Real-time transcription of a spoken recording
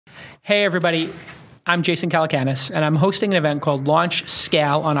Hey, everybody. I'm Jason Calacanis, and I'm hosting an event called Launch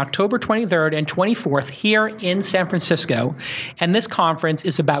Scale on October 23rd and 24th here in San Francisco. And this conference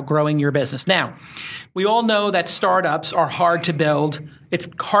is about growing your business. Now, we all know that startups are hard to build. It's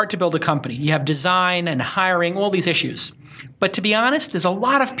hard to build a company. You have design and hiring, all these issues. But to be honest, there's a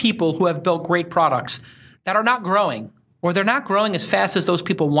lot of people who have built great products that are not growing, or they're not growing as fast as those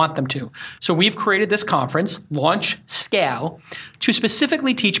people want them to. So we've created this conference, Launch Scale, to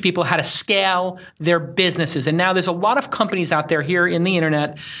specifically teach people how to scale their businesses. And now there's a lot of companies out there here in the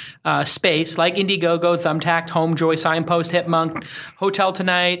internet space, like Indiegogo, Thumbtack, HomeJoy, Signpost, Hipmunk, Hotel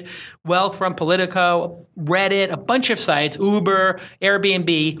Tonight, Wealthfront, Politico, Reddit, a bunch of sites, Uber,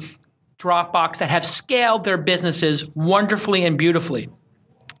 Airbnb, Dropbox, that have scaled their businesses wonderfully and beautifully.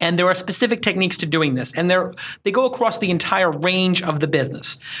 And there are specific techniques to doing this, and they go across the entire range of the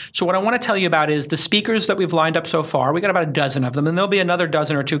business. So what I want to tell you about is the speakers that we've lined up so far. We got about a dozen of them, and there'll be another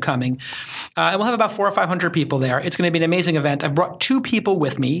dozen or two coming. And we'll have about 400 or 500 people there. It's going to be an amazing event. I've brought two people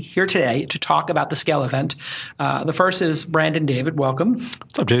with me here today to talk about the Scale event. The first is Brandon David. Welcome.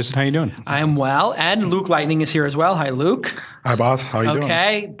 What's up, Jason? How you doing? I am well. And Luke Lightning is here as well. Hi, Luke. Hi, boss. How you doing?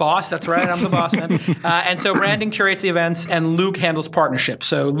 Okay, boss. That's right. I'm the boss, man. And so Brandon curates the events, and Luke handles partnerships.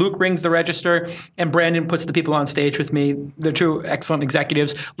 So Luke rings the register, and Brandon puts the people on stage with me. They're two excellent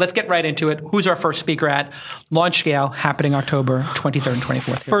executives. Let's get right into it. Who's our first speaker at Launch Scale, happening October 23rd and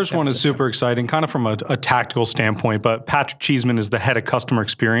 24th? First one is super exciting, kind of from a tactical standpoint, but Patrick Cheeseman is the head of customer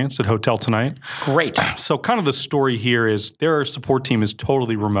experience at Hotel Tonight. Great. So kind of the story here is their support team is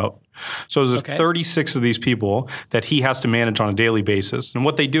totally remote. So there's 36 of these people that he has to manage on a daily basis. And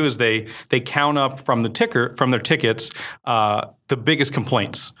what they do is they count up from their tickets, the biggest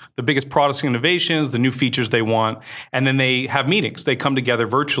complaints, the biggest products innovations, the new features they want, and then they have meetings. They come together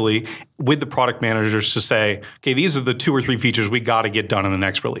virtually with the product managers to say, okay, these are the 2 or 3 features we got to get done in the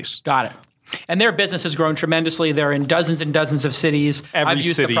next release. Got it. And their business has grown tremendously. They're in dozens and dozens of cities. I've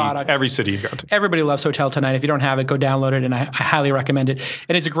used the product. Every city you go to. Everybody loves Hotel Tonight. If you don't have it, go download it, and I highly recommend it.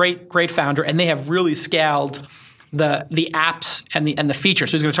 And it's a great founder, and they have really scaled the apps and the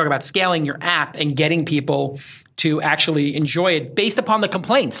features. So he's going to talk about scaling your app and getting people to actually enjoy it based upon the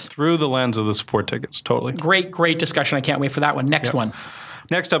complaints. Through the lens of the support tickets, totally. Great discussion. I can't wait for that one. Next one.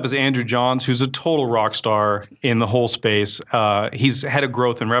 Next up is Andrew Johns, who's a total rock star in the whole space. He's head of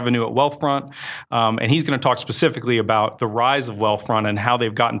growth and revenue at Wealthfront, and he's going to talk specifically about the rise of Wealthfront and how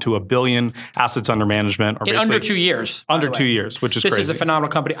they've gotten to $1 billion assets under management. In under 2 years. Under 2 years, which is crazy. This is a phenomenal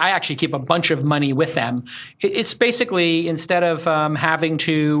company. I actually keep a bunch of money with them. It's basically, instead of having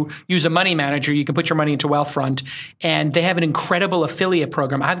to use a money manager, you can put your money into Wealthfront, and they have an incredible affiliate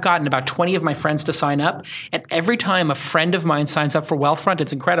program. I've gotten about 20 of my friends to sign up, and every time a friend of mine signs up for Wealthfront,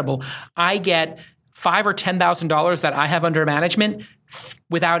 it's incredible. I get $5,000 or $10,000 that I have under management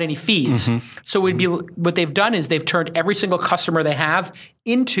without any fees. Mm-hmm. So what they've done is they've turned every single customer they have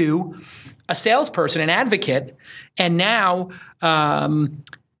into a salesperson, an advocate, and now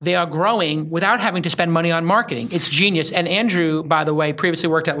they are growing without having to spend money on marketing. It's genius. And Andrew, by the way, previously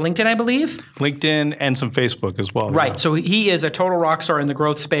worked at LinkedIn, I believe. LinkedIn and some Facebook as well. Right. Yeah. So he is a total rock star in the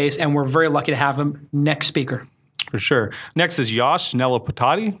growth space, and we're very lucky to have him. Next speaker. For sure. Next is Yash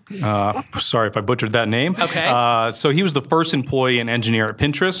Nelapatati. Sorry if I butchered that name. Okay. So he was the first employee and engineer at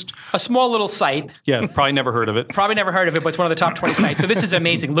Pinterest. A small little site. Yeah, probably never heard of it. Probably never heard of it, but it's one of the top 20 sites. So this is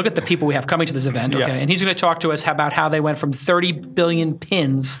amazing. Look at the people we have coming to this event. Okay. Yeah. And he's going to talk to us about how they went from 30 billion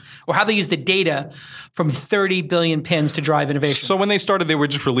pins, or how they use the data from 30 billion pins to drive innovation. So when they started, they were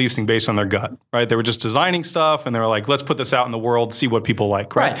just releasing based on their gut, right? They were just designing stuff, and they were like, let's put this out in the world, see what people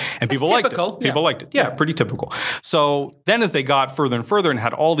like, right? And people liked it. People liked it. Yeah, pretty typical. So then as they got further and further and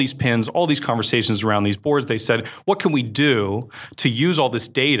had all these pins, all these conversations around these boards, they said, what can we do to use all this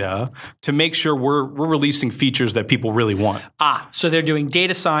data to make sure we're releasing features that people really want? So they're doing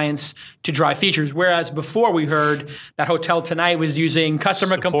data science to drive features, whereas before we heard that Hotel Tonight was using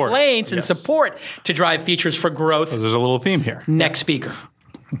customer complaints and support to drive features for growth. So there's a little theme here. Next speaker.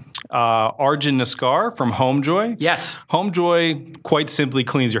 Arjun Naskar from HomeJoy. Yes. HomeJoy quite simply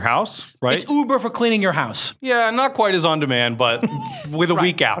cleans your house, right? It's Uber for cleaning your house. Yeah, not quite as on demand, but with a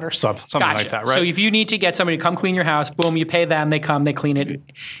week out or something like that, right? So if you need to get somebody to come clean your house, boom, you pay them, they come, they clean it.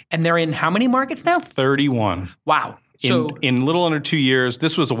 And they're in how many markets now? 31. Wow. in little under 2 years.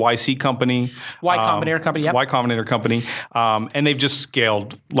 This was a YC company. Y Combinator company, yep. Y Combinator company. And they've just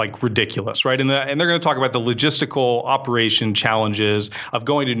scaled like ridiculous, right? And they're going to talk about the logistical operation challenges of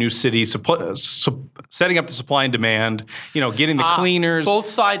going to new cities, setting up the supply and demand, getting the cleaners, both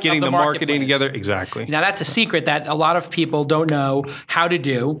sides getting of the marketing together. Exactly. Now that's a secret that a lot of people don't know how to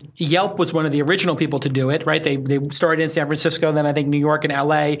do. Yelp was one of the original people to do it, right? They started in San Francisco, then I think New York and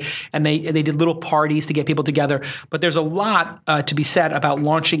LA, and they did little parties to get people together. But there's a lot to be said about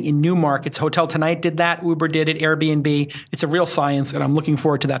launching in new markets. Hotel Tonight did that. Uber did it. Airbnb. It's a real science, and I'm looking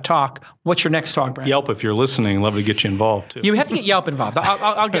forward to that talk. What's your next talk, Brad? Yelp, if you're listening, love to get you involved too. You have to get Yelp involved.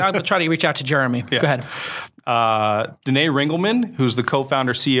 I'll try to reach out to Jeremy. Yeah. Go ahead. Danae Ringelman, who's the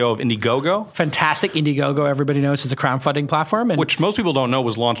co-founder, CEO of Indiegogo. Fantastic. Indiegogo, everybody knows, is a crowdfunding platform. Which most people don't know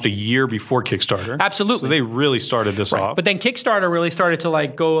was launched a year before Kickstarter. Absolutely. So they really started this off. But then Kickstarter really started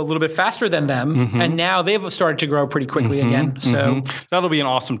to go a little bit faster than them, and now they've started to grow pretty quickly again. So that'll be an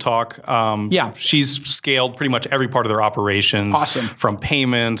awesome talk. She's scaled pretty much every part of their operations. Awesome. From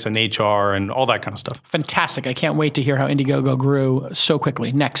payments and HR and all that kind of stuff. Fantastic. I can't wait to hear how Indiegogo grew so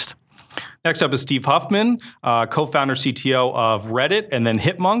quickly. Next up is Steve Huffman, co-founder, CTO of Reddit and then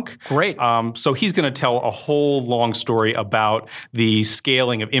Hipmunk. Great. So he's going to tell a whole long story about the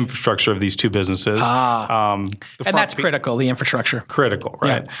scaling of infrastructure of these two businesses. And that's critical, the infrastructure. Critical,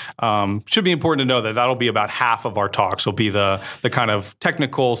 right? Yeah. Should be important to know that that'll be about half of our talks will be the kind of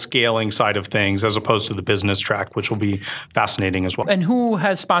technical scaling side of things as opposed to the business track, which will be fascinating as well. And who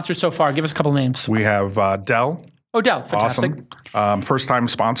has sponsored so far? Give us a couple names. We have Dell. Oh, Dell, fantastic. Awesome. First-time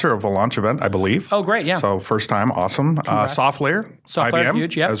sponsor of a launch event, I believe. Oh, great, yeah. So first time, awesome. SoftLayer, IBM,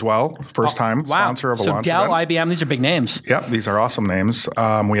 huge, yep. as well. First-time sponsor of a launch Dell, event. IBM, these are big names. Yep, these are awesome names.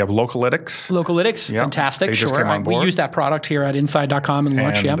 We have Localytics. Yep. Fantastic, they just came on board. We use that product here at Inside.com and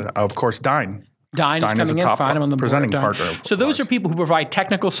launch, and, of course, Dyn. Dyn is coming in. Fine, I'm on the presenting board. partner. So those are people who provide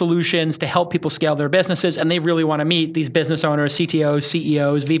technical solutions to help people scale their businesses, and they really want to meet these business owners, CTOs,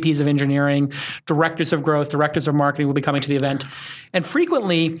 CEOs, VPs of engineering, directors of growth, directors of marketing will be coming to the event. And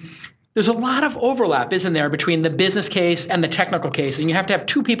frequently, there's a lot of overlap, isn't there, between the business case and the technical case. And you have to have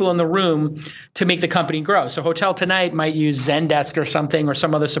two people in the room to make the company grow. So Hotel Tonight might use Zendesk or something or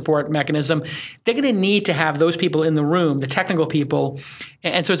some other support mechanism. They're going to need to have those people in the room, the technical people.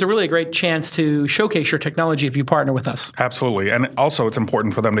 And so it's a really great chance to showcase your technology if you partner with us. Absolutely. And also it's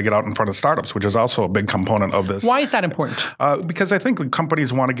important for them to get out in front of startups, which is also a big component of this. Why is that important? Because I think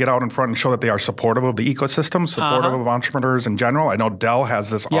companies want to get out in front and show that they are supportive of the ecosystem, supportive of entrepreneurs in general. I know Dell has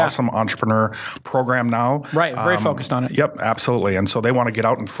this awesome entrepreneur program now. Right, very focused on it. Yep, absolutely. And so they want to get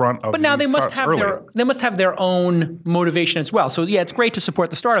out in front of But now they must have their own motivation as well. So yeah, it's great to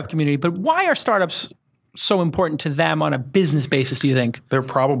support the startup community, but why are startups so important to them on a business basis, do you think? They're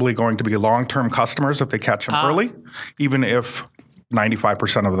probably going to be long-term customers if they catch them early, even if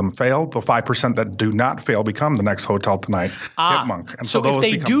 95% of them fail. The 5% that do not fail become the next Hotel Tonight, Hipmunk. And so if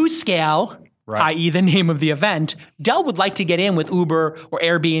they do scale, i.e. the name of the event, Dell would like to get in with Uber or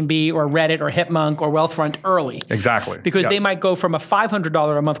Airbnb or Reddit or Hipmunk or Wealthfront early. Exactly. Because they might go from a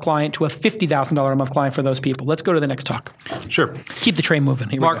 $500 a month client to a $50,000 a month client for those people. Let's go to the next talk. Sure. Let's keep the train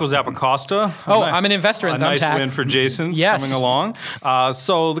moving. Marco Zappacosta. I'm an investor in Thumbtack. A nice win for Jason coming along.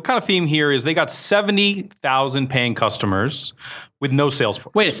 So the kind of theme here is they got 70,000 paying customers with no sales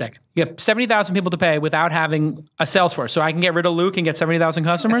force. Wait a sec. You have 70,000 people to pay without having a sales force. So I can get rid of Luke and get 70,000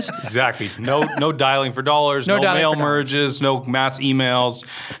 customers? Exactly. No dialing for dollars, no mail merges, no mass emails.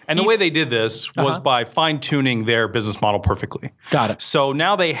 And the way they did this was by fine-tuning their business model perfectly. Got it. So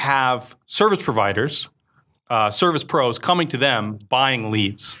now they have service providers, service pros coming to them buying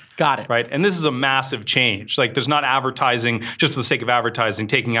leads. Got it. Right? And this is a massive change. Like there's not advertising just for the sake of advertising,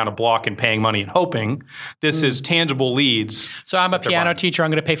 taking out a block and paying money and hoping. This is tangible leads. So I'm a piano teacher.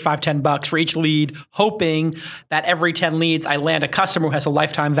 I'm going to pay $5-10 for each lead, hoping that every 10 leads I land a customer who has a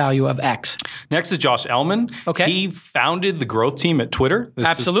lifetime value of X. Next is Josh Ellman. Okay. He founded the growth team at Twitter. This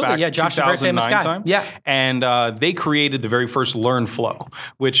Absolutely. Yeah, Josh is a very famous guy. Time. Yeah. And they created the very first LearnFlow,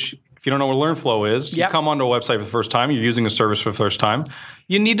 which if you don't know what LearnFlow is, you come onto a website for the first time, you're using a service for the first time,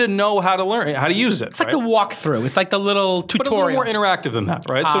 you need to know how to learn, how to use it. It's like the walkthrough. It's like the little tutorial. But a little more interactive than that,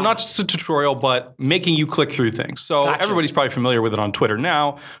 right? So not just a tutorial, but making you click through things. So everybody's probably familiar with it on Twitter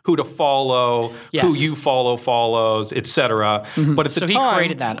now, who to follow, who you follows, et cetera. But at the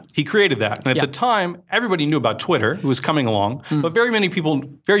time, he created that. And at the time, everybody knew about Twitter. It was coming along, but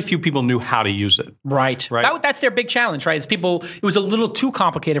very few people knew how to use it. Right. That's their big challenge, right? It was a little too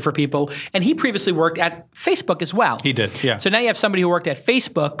complicated for people. And he previously worked at Facebook as well. He did, yeah. So now you have somebody who worked at Facebook,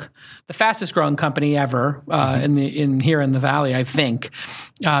 Facebook, the fastest growing company ever here in the Valley, I think,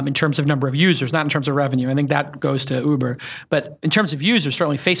 in terms of number of users, not in terms of revenue. I think that goes to Uber. But in terms of users,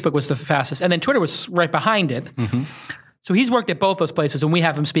 certainly Facebook was the fastest. And then Twitter was right behind it. Mm-hmm. So he's worked at both those places, and we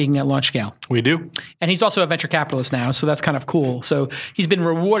have him speaking at LaunchScale. We do. And he's also a venture capitalist now, so that's kind of cool. So he's been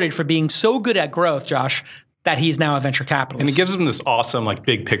rewarded for being so good at growth, Josh, that he's now a venture capitalist. And it gives him this awesome,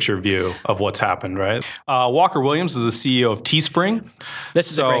 big picture view of what's happened, right? Walker Williams is the CEO of Teespring.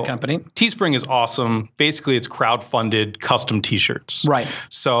 This is a great company. Teespring is awesome. Basically, it's crowd-funded custom T-shirts. Right.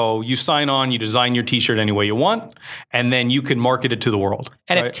 So you sign on, you design your T-shirt any way you want, and then you can market it to the world.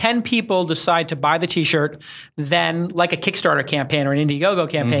 And if 10 people decide to buy the T-shirt, then like a Kickstarter campaign or an Indiegogo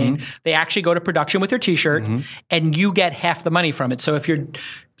campaign, they actually go to production with their T-shirt, and you get half the money from it. So if you're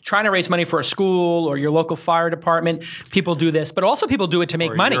trying to raise money for a school or your local fire department, people do this, but also people do it to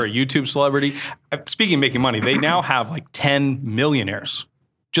make money. You're a YouTube celebrity. Speaking of making money, they now have 10 millionaires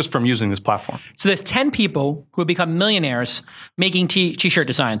just from using this platform. So there's 10 people who have become millionaires making T-shirt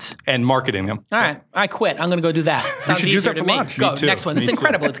designs. And marketing them. All right, I quit. I'm going to go do that. Sounds easier to me. Go, next one. This is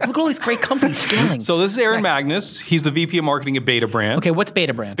incredible. Look at all these great companies scaling. So this is Aaron Magnus. He's the VP of Marketing at Betabrand. Okay, what's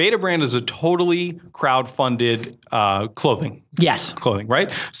Betabrand? Betabrand is a totally crowd-funded clothing. Yes. Clothing,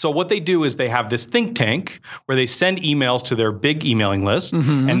 right? So what they do is they have this think tank where they send emails to their big emailing list,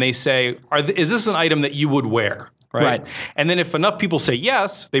 and they say, is this an item that you would wear? Right. And then if enough people say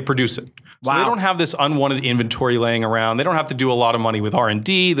yes, they produce it. So they don't have this unwanted inventory laying around. They don't have to do a lot of money with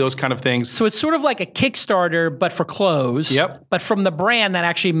R&D, those kind of things. So it's sort of like a Kickstarter, but for clothes. Yep. But from the brand that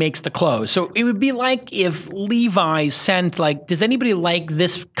actually makes the clothes. So it would be like if Levi's sent does anybody like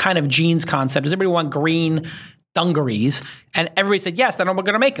this kind of jeans concept? Does anybody want green dungarees? And everybody said, yes, then we're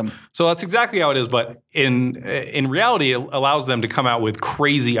going to make them. So that's exactly how it is. But in reality, it allows them to come out with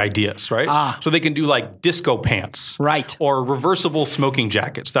crazy ideas, right? So they can do disco pants. Right. Or reversible smoking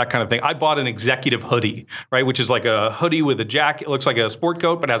jackets, that kind of thing. I bought an executive hoodie, right? Which is like a hoodie with a jacket. It looks like a sport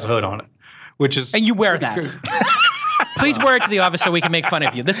coat, but has a hood on it. And you wear that. Please wear it to the office so we can make fun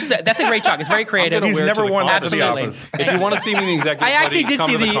of you. That's a great joke. It's very creative. He's never worn that to the office. If you want to see me in the executive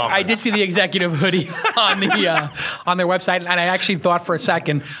hoodie, I did see the executive hoodie on their website, and I actually thought for a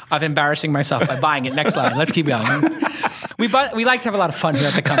second of embarrassing myself by buying it. Next slide. Let's keep going. We like to have a lot of fun here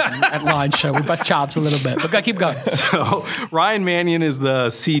at the company at Launch, so we bust chops a little bit. But go keep going. So Ryan Mannion is the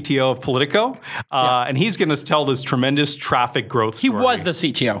CTO of Politico, and he's going to tell this tremendous traffic growth story. He was the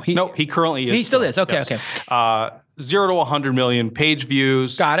CTO. He currently is. He still is. Okay, yes. Okay. 0 to 100 million page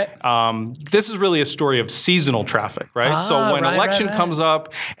views. Got it. This is really a story of seasonal traffic, right? So when election comes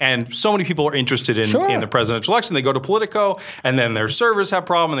up and so many people are interested in the presidential election, they go to Politico, and then their servers have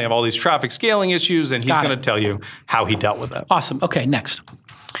problems, and they have all these traffic scaling issues, and he's going to tell you how he dealt with that. Awesome. Okay, next.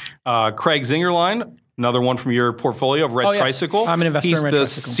 Craig Zingerline, another one from your portfolio of Red Tricycle. I'm an investor in Red Tricycle.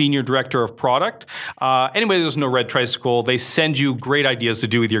 He's the the senior director of product. Anybody that doesn't know Red Tricycle, they send you great ideas to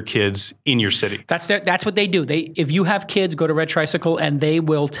do with your kids in your city. That's what they do. If you have kids, go to Red Tricycle, and they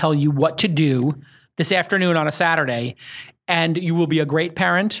will tell you what to do this afternoon on a Saturday, and you will be a great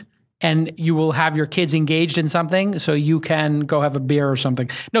parent. And you will have your kids engaged in something, so you can go have a beer or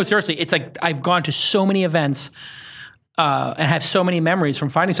something. No, seriously, it's like I've gone to so many events and have so many memories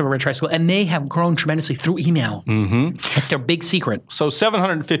from finding some of Red Tricycle, and they have grown tremendously through email. Mm-hmm. It's their big secret. So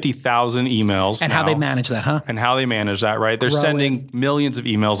 750,000 emails. And now, how they manage that, huh? And how they manage that, right? They're sending millions of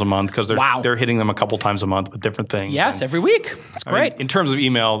emails a month because they're hitting them a couple times a month with different things. Yes, every week. It's great. In terms of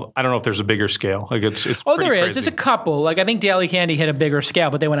email, I don't know if there's a bigger scale. It's there is. Crazy. There's a couple. I think Daily Candy hit a bigger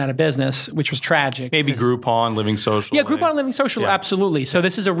scale, but they went out of business, which was tragic. Maybe Groupon, Living Social. Yeah, Groupon, Living Social, absolutely. So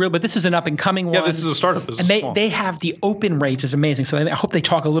this is this is an up and coming one. Yeah, this is a startup. They have the open rates is amazing. So I hope they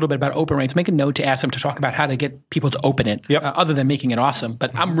talk a little bit about open rates. Make a note to ask them to talk about how to get people to open it, other than making it awesome.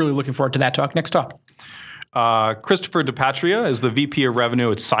 But I'm really looking forward to that talk. Next talk. Christopher DiPatria is the VP of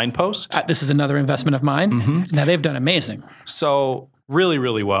Revenue at Signpost. This is another investment of mine. Now, they've done amazing. So really,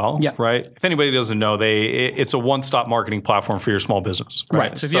 really well, right? If anybody doesn't know, it's a one-stop marketing platform for your small business.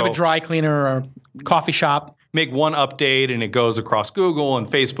 Right. So if you have a dry cleaner or a coffee shop, make one update and it goes across Google and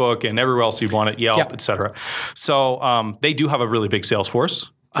Facebook and everywhere else you want it, Yelp, et cetera. So they do have a really big sales force,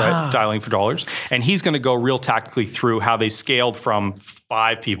 right? Dialing for dollars. And he's going to go real tactically through how they scaled from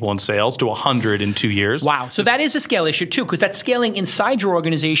 5 people in sales to 100 in 2 years. Wow. So that is a scale issue too, because that's scaling inside your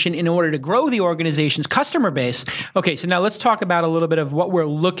organization in order to grow the organization's customer base. Okay, so now let's talk about a little bit of what we're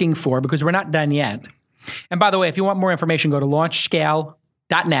looking for, because we're not done yet. And by the way, if you want more information, go to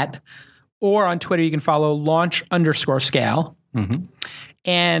launchscale.net. Or on Twitter, you can follow launch_scale.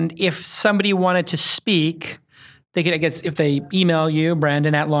 And if somebody wanted to speak, They could, I guess, if they email you,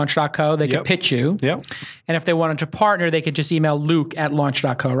 Brandon@launch.co, they could pitch you. Yep. And if they wanted to partner, they could just email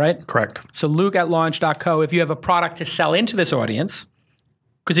Luke@launch.co, right? Correct. So Luke@launch.co, if you have a product to sell into this audience,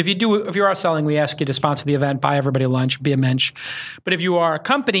 because if you are selling, we ask you to sponsor the event, buy everybody lunch, be a mensch. But if you are a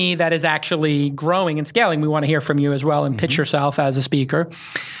company that is actually growing and scaling, we want to hear from you as well and pitch yourself as a speaker.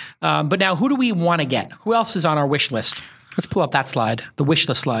 But now, who do we want to get? Who else is on our wish list? Let's pull up that slide, the wish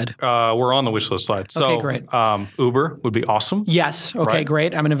list slide. We're on the wish list slide. So, okay, great. Uber would be awesome. Yes. Okay, right?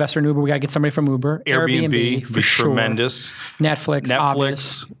 Great. I'm an investor in Uber. We got to get somebody from Uber. Airbnb for be sure. tremendous. Netflix.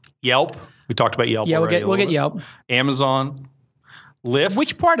 Obvious. Yelp. We talked about Yelp. Yeah, already we'll get Yelp. Amazon. Lyft.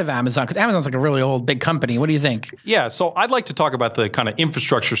 Which part of Amazon? Because Amazon's like a really old, big company. What do you think? Yeah, so I'd like to talk about the kind of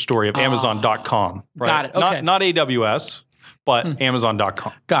infrastructure story of Amazon.com. Right? Got it. Okay. Not AWS, but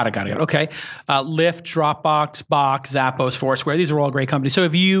Amazon.com. Got it. Okay. Lyft, Dropbox, Box, Zappos, Foursquare. These are all great companies. So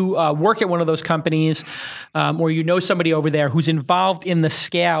if you work at one of those companies or you know somebody over there who's involved in the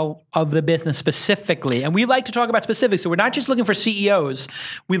scale of the business specifically, and we like to talk about specifics, so we're not just looking for CEOs.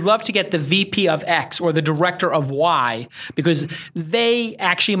 We love to get the VP of X or the director of Y because they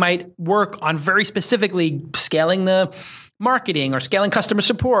actually might work on very specifically scaling the marketing or scaling customer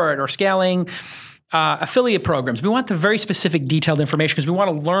support or scaling affiliate programs. We want the very specific detailed information because we want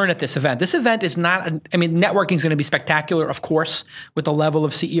to learn at this event. This event is not, networking is going to be spectacular, of course, with the level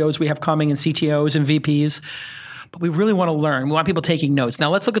of CEOs we have coming and CTOs and VPs. But we really want to learn. We want people taking notes. Now,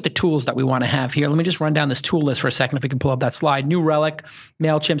 let's look at the tools that we want to have here. Let me just run down this tool list for a second if we can pull up that slide. New Relic,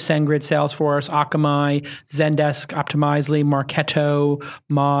 MailChimp, SendGrid, Salesforce, Akamai, Zendesk, Optimizely, Marketo,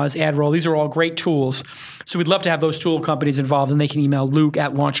 Moz, AdRoll. These are all great tools. So we'd love to have those tool companies involved, and they can email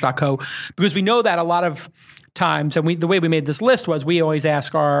Luke@launch.co because we know that a lot of times, and the way we made this list was we always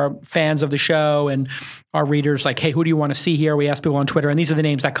ask our fans of the show and our readers, like, hey, who do you want to see here? We ask people on Twitter, and these are the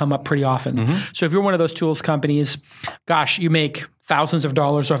names that come up pretty often. So if you're one of those tools companies, gosh, you make thousands of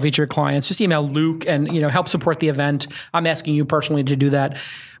dollars off each of your clients, just email Luke and help support the event. I'm asking you personally to do that.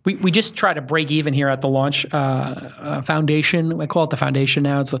 We just try to break even here at the Launch Foundation. I call it the Foundation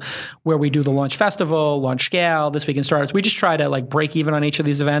now. It's where we do the Launch Festival, Launch Scale, This Week in Startups. We just try to break even on each of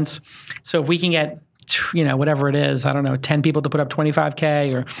these events. So if we can get whatever it is, I don't know, 10 people to put up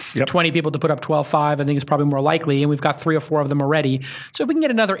 $25K or 20 people to put up $12.5, I think it's probably more likely. And we've got 3 or 4 of them already. So if we can get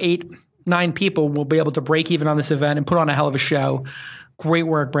another 8, 9 people, we'll be able to break even on this event and put on a hell of a show. Great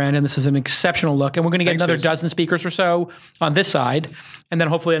work, Brandon. This is an exceptional look. And we're going to get another dozen speakers or so on this side, and then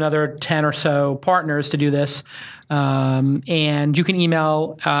hopefully another 10 or so partners to do this. And you can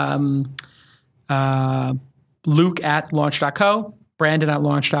email Luke@launch.co,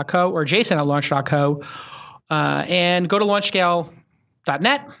 Brandon@launch.co, or Jason@launch.co, and go to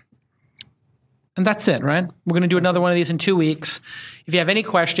launchscale.net. And that's it, right? We're going to do another one of these in 2 weeks. If you have any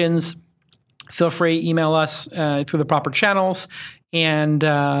questions, feel free, email us through the proper channels. And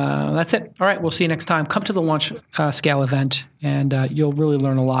that's it. All right, we'll see you next time. Come to the Launch Scale event, and you'll really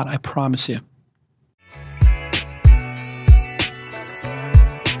learn a lot, I promise you.